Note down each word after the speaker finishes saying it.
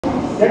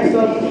Next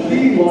up,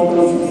 please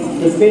welcome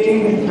the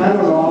famed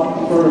Hannah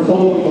Roth for her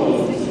solo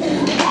performance.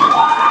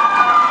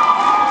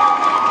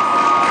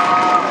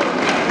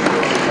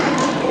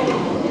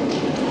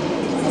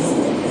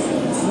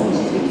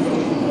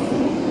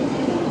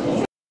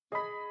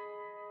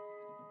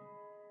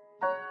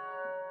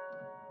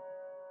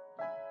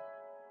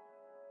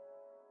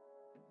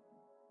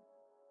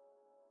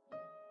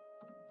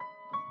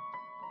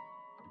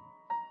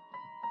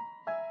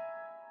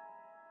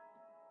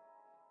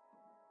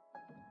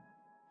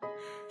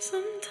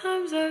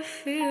 Sometimes I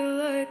feel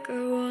like I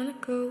wanna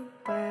go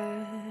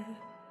back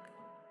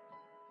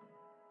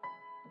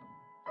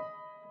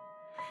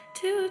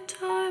to a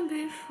time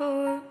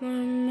before my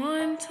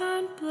mind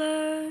turned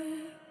black.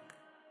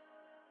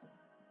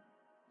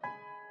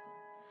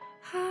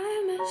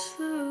 I miss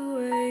the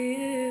way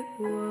it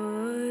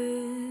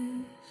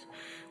was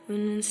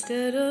when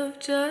instead of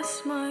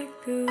just my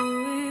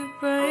gooey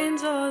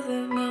brains, all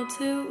that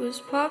melted was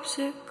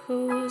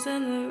popsicles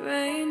and the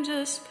rain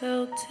just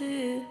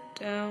pelted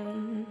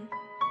down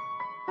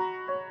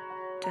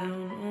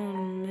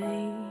on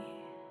me.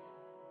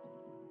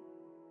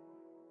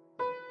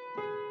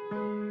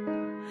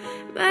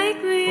 Make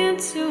me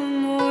into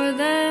more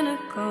than a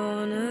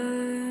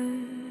goner,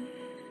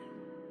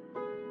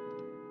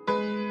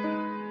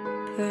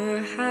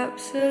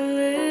 perhaps a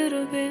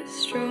little bit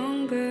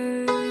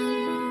stronger,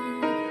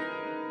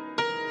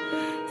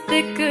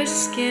 thicker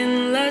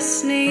skin,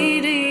 less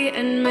needy,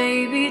 and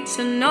maybe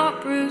to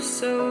not bruise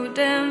so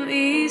damn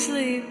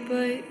easily.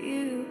 But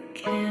you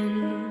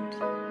can't,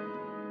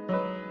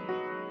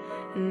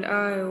 and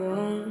I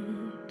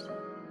won't.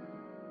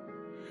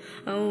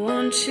 I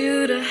want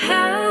you to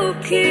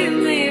help keep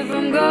me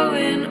from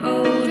growing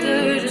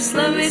older. Just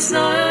let me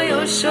snuggle on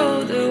your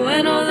shoulder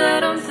when all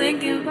that I'm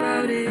thinking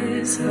about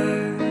is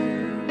her.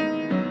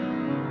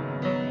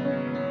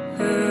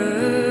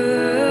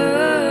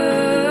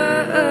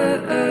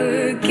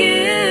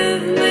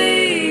 Give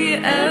me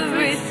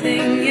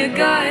everything you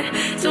got.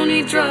 Don't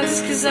need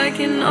drugs, 'cause I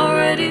can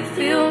already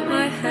feel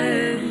my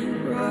head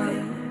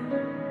right,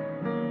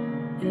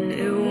 and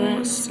it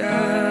won't stop.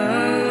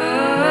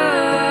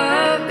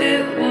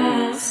 It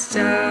won't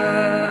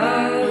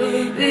stop.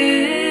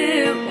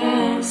 It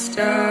won't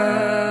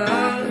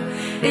stop.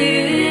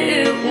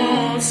 It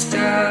won't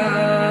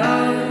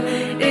stop.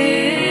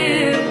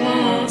 It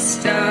won't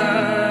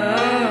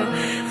stop.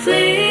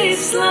 Please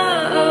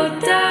slow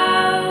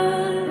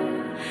down.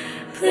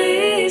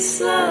 Please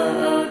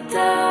slow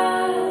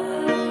down.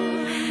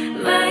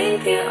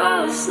 Make it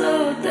all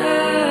slow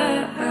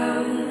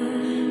down.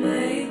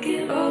 Make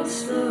it all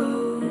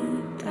slow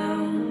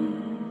down.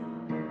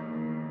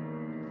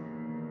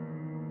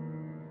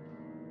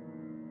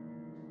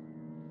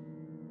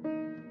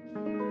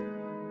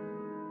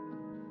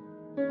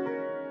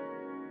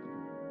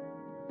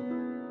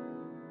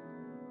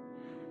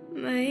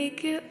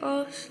 Make it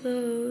all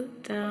slow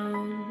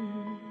down.